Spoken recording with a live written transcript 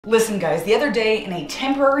Listen guys, the other day in a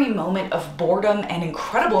temporary moment of boredom and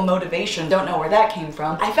incredible motivation, don't know where that came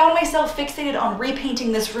from, I found myself fixated on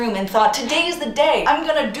repainting this room and thought, today's the day, I'm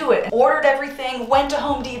gonna do it. Ordered everything, went to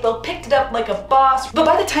Home Depot, picked it up like a boss. But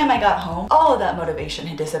by the time I got home, all of that motivation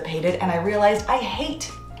had dissipated and I realized I hate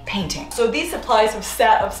painting. So these supplies have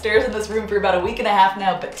sat upstairs in this room for about a week and a half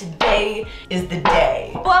now, but today is the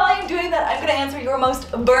day. While I'm doing that, I'm gonna answer your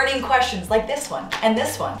most burning questions like this one, and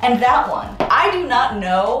that one. I do not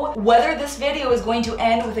know whether this video is going to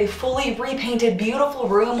end with a fully repainted, beautiful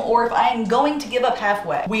room or if I am going to give up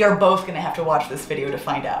halfway. We are both gonna have to watch this video to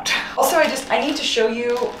find out. Also, I need to show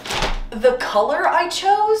you the color I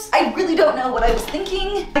chose. I really don't know what I was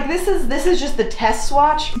thinking. Like this is just the test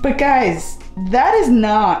swatch. But guys, that is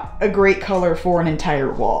not a great color for an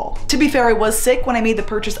entire wall. To be fair, I was sick when I made the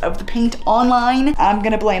purchase of the paint online. I'm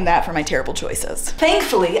gonna blame that for my terrible choices.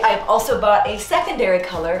 Thankfully, I've also bought a secondary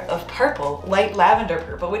color of purple, light lavender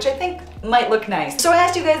purple, which I think might look nice. So I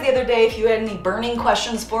asked you guys the other day if you had any burning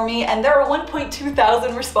questions for me, and there are 1.2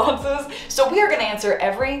 thousand responses. So we are gonna answer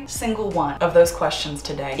every single one of those questions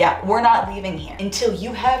today. Yeah, we're not leaving here until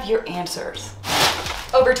you have your answers.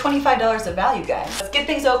 Over $25 of value, guys. Let's get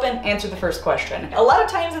things open, answer the first question. A lot of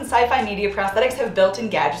times in sci-fi media, prosthetics have built-in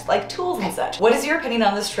gadgets like tools and such. What is your opinion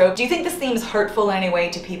on this trope? Do you think this seems hurtful in any way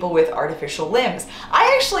to people with artificial limbs?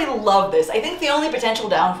 I actually love this. I think the only potential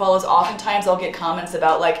downfall is oftentimes I'll get comments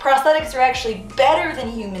about like, prosthetics are actually better than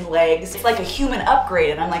human legs. It's like a human upgrade,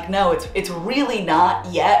 and I'm like, no, it's really not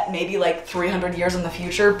yet. Maybe like 300 years in the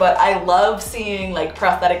future, but I love seeing like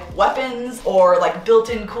prosthetic weapons or like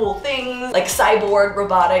built-in cool things, like cyborg,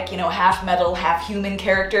 robotic, you know, half metal, half human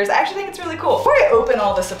characters. I actually think it's really cool. Before I open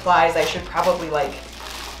all the supplies, I should probably like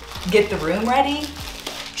get the room ready.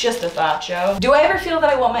 Just a thought, Joe. Do I ever feel that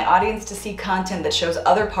I want my audience to see content that shows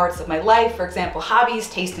other parts of my life, for example, hobbies,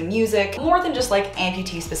 taste in music, more than just like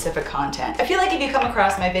amputee specific content? I feel like if you come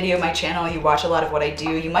across my video, my channel, you watch a lot of what I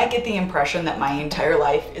do, you might get the impression that my entire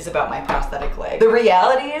life is about my prosthetic leg. The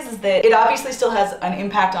reality is that it obviously still has an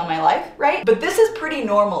impact on my life, right? But this is pretty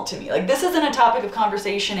normal to me. Like this isn't a topic of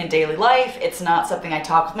conversation in daily life. It's not something I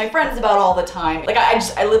talk with my friends about all the time. Like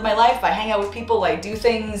I live my life, I hang out with people, I do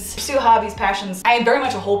things, pursue hobbies, passions. I am very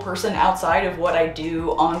much a whole person outside of what I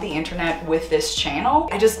do on the internet with this channel.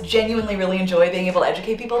 I just genuinely really enjoy being able to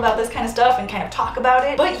educate people about this kind of stuff and kind of talk about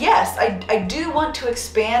it. But yes, I do want to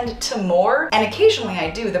expand to more, and occasionally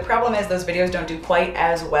I do. The problem is those videos don't do quite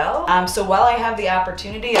as well. So while I have the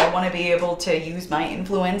opportunity, I want to be able to use my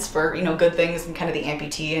influence for, you know, good things in kind of the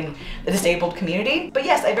amputee and the disabled community. But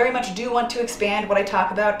yes, I very much do want to expand what I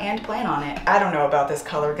talk about and plan on it. I don't know about this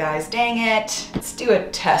color, guys. Dang it. Let's do a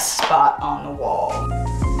test spot on the wall.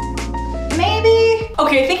 Maybe?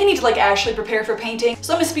 Okay, I think I need to like actually prepare for painting.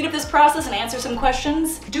 So I'm gonna speed up this process and answer some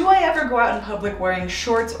questions. Do I ever go out in public wearing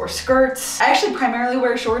shorts or skirts? I actually primarily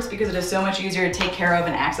wear shorts because it is so much easier to take care of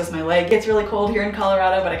and access my leg. It gets really cold here in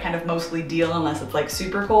Colorado, but I kind of mostly deal unless it's like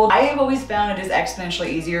super cold. I have always found it is exponentially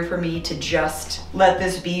easier for me to just let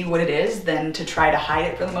this be what it is than to try to hide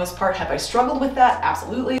it for the most part. Have I struggled with that?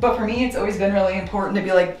 Absolutely. But for me, it's always been really important to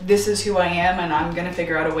be like, this is who I am and I'm gonna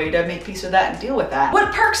figure out a way to make peace with that and deal with that.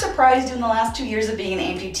 What perks surprised you in the last 2 years of being an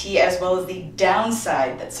amputee, as well as the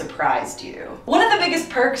downside that surprised you? One of the biggest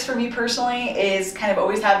perks for me personally is kind of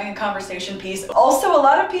always having a conversation piece. Also, a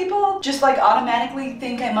lot of people just like automatically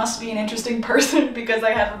think I must be an interesting person because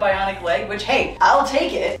I have a bionic leg, which hey, I'll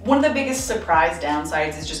take it. One of the biggest surprise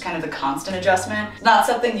downsides is just kind of the constant adjustment. It's not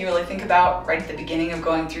something you really think about right at the beginning of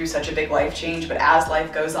going through such a big life change, but as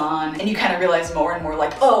life goes on and you kind of realize more and more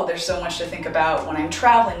like, oh, there's so much to think about when I'm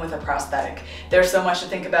traveling with a prosthetic. There's so much to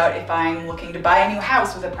think about if I'm looking to buy a new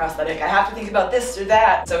house with a prosthetic. I have to think about this or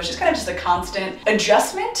that. So it's just kind of just a constant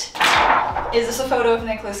adjustment. Is this a photo of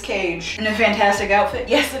Nicolas Cage in a fantastic outfit?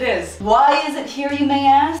 Yes, it is. Why is it here, you may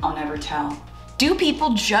ask? I'll never tell. Do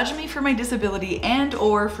people judge me for my disability and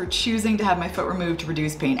or for choosing to have my foot removed to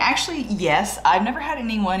reduce pain? Actually, yes. I've never had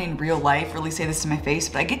anyone in real life really say this to my face,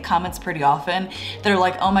 but I get comments pretty often that are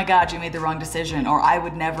like, oh my God, you made the wrong decision, or I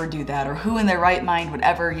would never do that, or who in their right mind would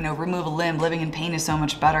ever, you know, remove a limb? Living in pain is so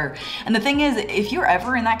much better. And the thing is, if you're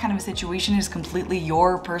ever in that kind of a situation, it's completely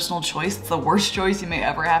your personal choice. It's the worst choice you may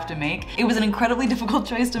ever have to make. It was an incredibly difficult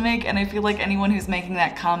choice to make, and I feel like anyone who's making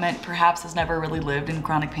that comment perhaps has never really lived in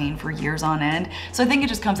chronic pain for years on end. So I think it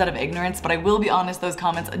just comes out of ignorance, but I will be honest, those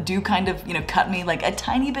comments do kind of, you know, cut me like a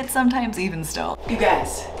tiny bit sometimes even still. You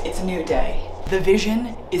guys, it's a new day. The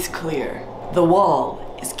vision is clear. The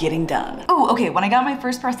wall is getting done. Oh, okay, when I got my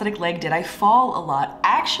first prosthetic leg, did I fall a lot?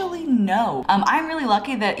 Actually, no. I'm really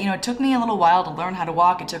lucky that, you know, it took me a little while to learn how to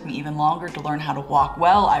walk. It took me even longer to learn how to walk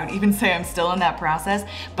well. I would even say I'm still in that process,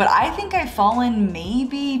 but I think I've fallen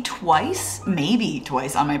maybe twice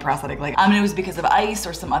on my prosthetic leg. I mean, it was because of ice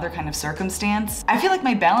or some other kind of circumstance. I feel like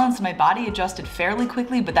my balance and my body adjusted fairly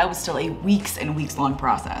quickly, but that was still a weeks and weeks long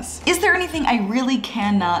process. Is there anything I really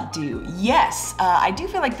cannot do? Yes, I do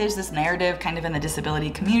feel like there's this narrative kind of in the disability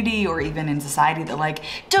community or even in society that like,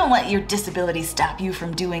 don't let your disability stop you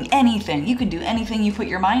from doing anything. You can do anything you put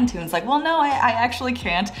your mind to. And it's like, well, no, I actually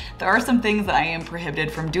can't. There are some things that I am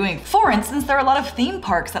prohibited from doing. For instance, there are a lot of theme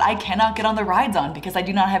parks that I cannot get on the rides on because I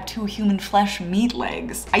do not have 2 human flesh meat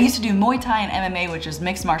legs. I used to do Muay Thai and MMA, which is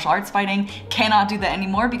mixed martial arts fighting. Cannot do that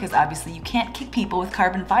anymore because obviously you can't kick people with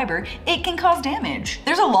carbon fiber. It can cause damage.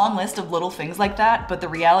 There's a long list of little things like that, but the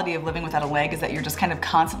reality of living without a leg is that you're just kind of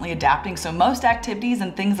constantly adapting. So most activities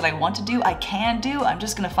and things that I want to do, I can do. I'm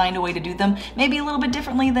just gonna find a way to do them maybe a little bit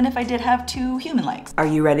differently than if I did have 2 human legs. Are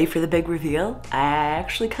you ready for the big reveal? I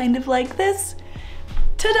actually kind of like this.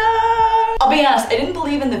 Ta-da! I'll be honest, I didn't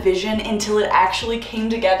believe in the vision until it actually came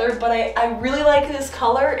together, but I really like this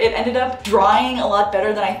color. It ended up drying a lot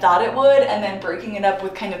better than I thought it would, and then breaking it up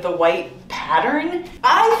with kind of the white pattern.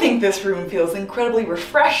 I think this room feels incredibly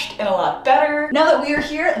refreshed and a lot better. Now that we are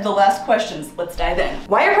here, the last questions. Let's dive in.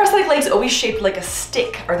 Why are prosthetic legs always shaped like a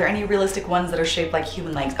stick? Are there any realistic ones that are shaped like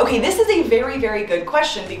human legs? Okay, this is a very, very good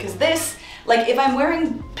question because this, like if I'm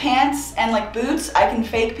wearing pants and like boots, I can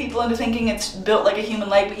fake people into thinking it's built like a human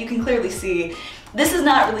leg, but you can clearly see this is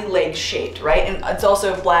not really leg shaped, right? And it's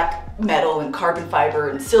also black metal and carbon fiber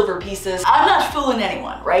and silver pieces. I'm not fooling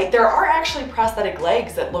anyone, right? There are actually prosthetic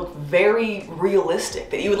legs that look very realistic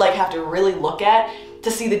that you would like have to really look at to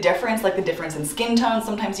see the difference, like the difference in skin tone.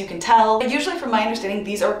 Sometimes you can tell. But usually from my understanding,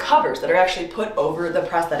 these are covers that are actually put over the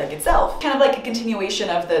prosthetic itself. Kind of like a continuation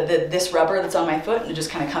of this rubber that's on my foot, and it just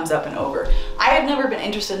kind of comes up and over. I have never been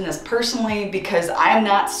interested in this personally because I'm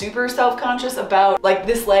not super self-conscious about like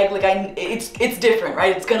this leg. Like it's different,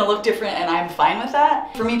 right? It's gonna look different and I'm fine with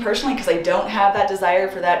that. For me personally, because I don't have that desire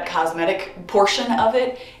for that cosmetic portion of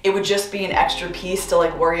it, it would just be an extra piece to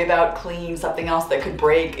like worry about, clean, something else that could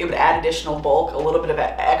break. It would add additional bulk, a little bit of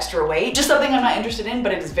extra weight. Just something I'm not interested in,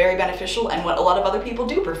 but it is very beneficial and what a lot of other people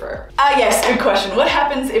do prefer. Yes, good question. What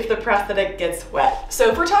happens if the prosthetic gets wet? So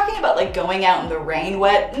if we're talking about like going out in the rain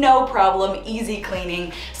wet, no problem, easy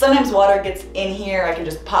cleaning. Sometimes water gets in here, I can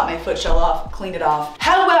just pop my foot shell off, clean it off.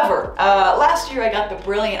 However, last year I got the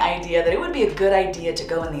brilliant idea that it would be a good idea to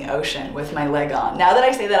go in the ocean with my leg on. Now that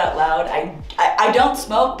I say that out loud, I don't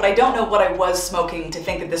smoke, but I don't know what I was smoking to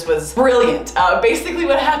think that this was brilliant. Basically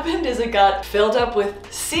what happened is it got filled up with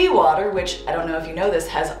seawater, which I don't know if you know this,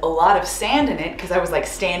 has a lot of sand in it because I was like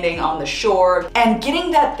standing on the shore, and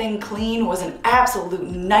getting that thing clean was an absolute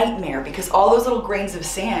nightmare because all those little grains of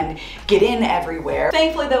sand get in everywhere.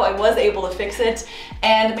 Thankfully though, I was able to fix it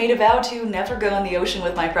and made a vow to never go in the ocean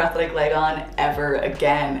with my prosthetic leg on ever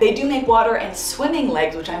again. They do make water and swimming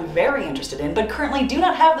legs, which I'm very interested in, but currently do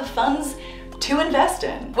not have the funds to invest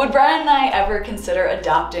in. Would Brian and I ever consider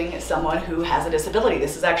adopting someone who has a disability?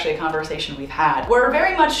 This is actually a conversation we've had. We're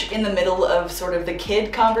very much in the middle of sort of the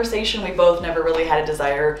kid conversation. We both never really had a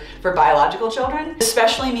desire for biological children.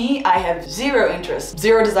 Especially me, I have zero interest,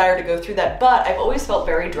 zero desire to go through that, but I've always felt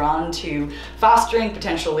very drawn to fostering,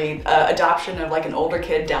 potentially adoption of like an older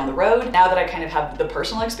kid down the road. Now that I kind of have the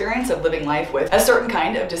personal experience of living life with a certain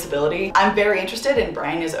kind of disability, I'm very interested, and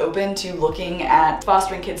Brian is open to looking at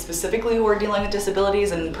fostering kids specifically who are dealing with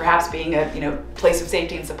disabilities and perhaps being a, you know, place of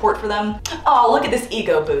safety and support for them. Oh, look at this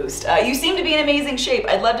ego boost. You seem to be in amazing shape.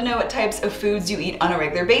 I'd love to know what types of foods you eat on a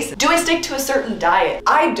regular basis. Do I stick to a certain diet?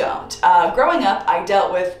 I don't. Growing up, I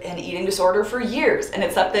dealt with an eating disorder for years, and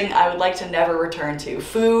it's something I would like to never return to.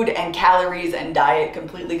 Food and calories and diet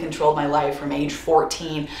completely controlled my life from age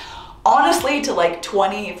 14. Honestly, to like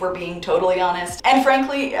 20, if we're being totally honest. And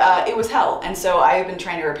frankly, it was hell. And so I have been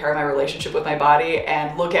trying to repair my relationship with my body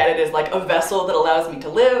and look at it as like a vessel that allows me to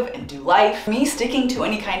live and do life. Me sticking to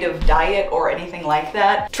any kind of diet or anything like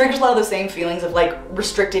that triggers a lot of the same feelings of like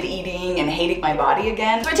restricted eating and hating my body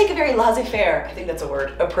again. So I take a very laissez-faire, I think that's a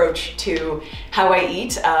word, approach to how I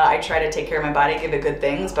eat. I try to take care of my body, give it good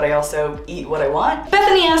things, but I also eat what I want.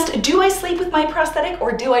 Bethany asked, do I sleep with my prosthetic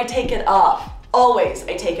or do I take it off? Always,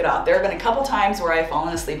 I take it off. There have been a couple times where I've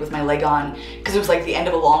fallen asleep with my leg on because it was like the end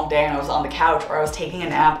of a long day and I was on the couch or I was taking a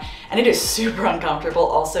nap, and it is super uncomfortable.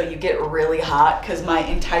 Also, you get really hot because my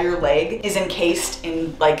entire leg is encased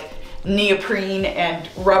in like neoprene and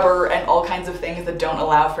rubber and all kinds of things that don't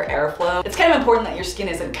allow for airflow. It's kind of important that your skin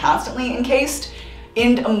isn't constantly encased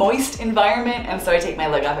in a moist environment, and so I take my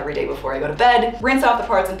leg off every day before I go to bed, rinse off the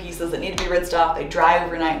parts and pieces that need to be rinsed off, they dry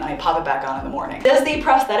overnight, and then I pop it back on in the morning. Does the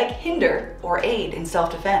prosthetic hinder or aid in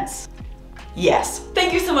self-defense? Yes.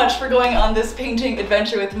 Thank you so much for going on this painting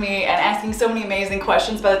adventure with me and asking so many amazing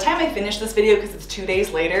questions. By the time I finish this video, because it's 2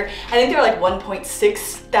 days later, I think there are like 1.6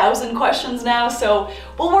 thousand questions now, so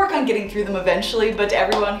we'll work on getting through them eventually, but to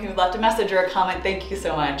everyone who left a message or a comment, thank you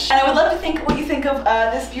so much. And I would love to think what you think of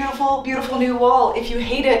this beautiful, beautiful new wall. If you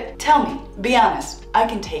hate it, tell me. Be honest. I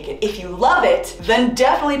can take it. If you love it, then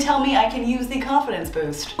definitely tell me I can use the confidence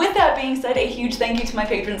boost. With that being said, a huge thank you to my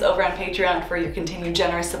patrons over on Patreon for your continued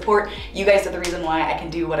generous support. You guys are the reason why I can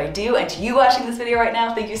do what I do, and to you watching this video right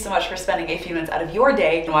now, thank you so much for spending a few minutes out of your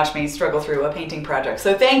day to watch me struggle through a painting project.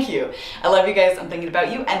 So thank you. I love you guys, I'm thinking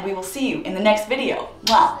about you, and we will see you in the next video.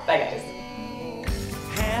 Mwah. Bye guys.